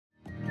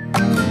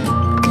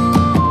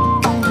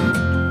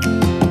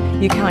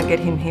You can't get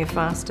him here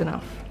fast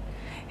enough.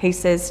 He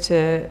says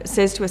to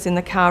us in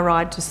the car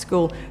ride to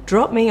school,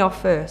 drop me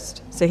off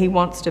first. So he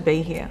wants to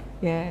be here.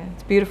 Yeah,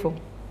 it's beautiful.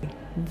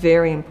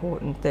 Very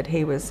important that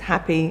he was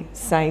happy,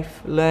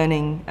 safe,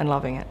 learning and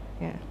loving it.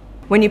 Yeah.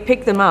 When you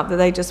pick them up,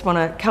 they just want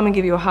to come and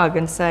give you a hug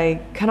and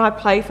say, can I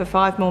play for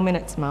 5 more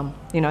minutes, Mum?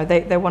 You know,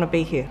 they want to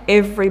be here.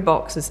 Every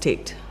box is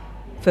ticked.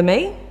 For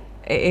me,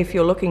 if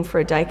you're looking for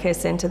a daycare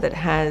centre that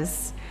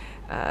has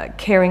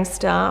caring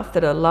staff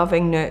that are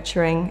loving,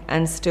 nurturing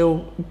and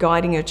still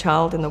guiding your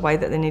child in the way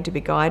that they need to be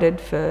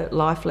guided for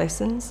life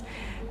lessons,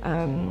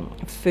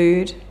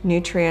 food,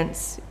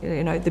 nutrients,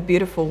 you know,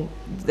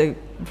 the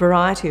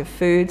variety of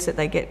foods that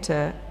they get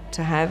to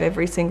have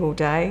every single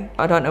day.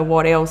 I don't know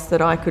what else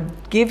that I could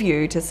give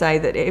you to say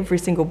that every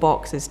single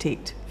box is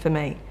ticked for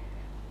me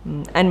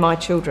and my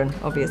children,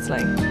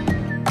 obviously.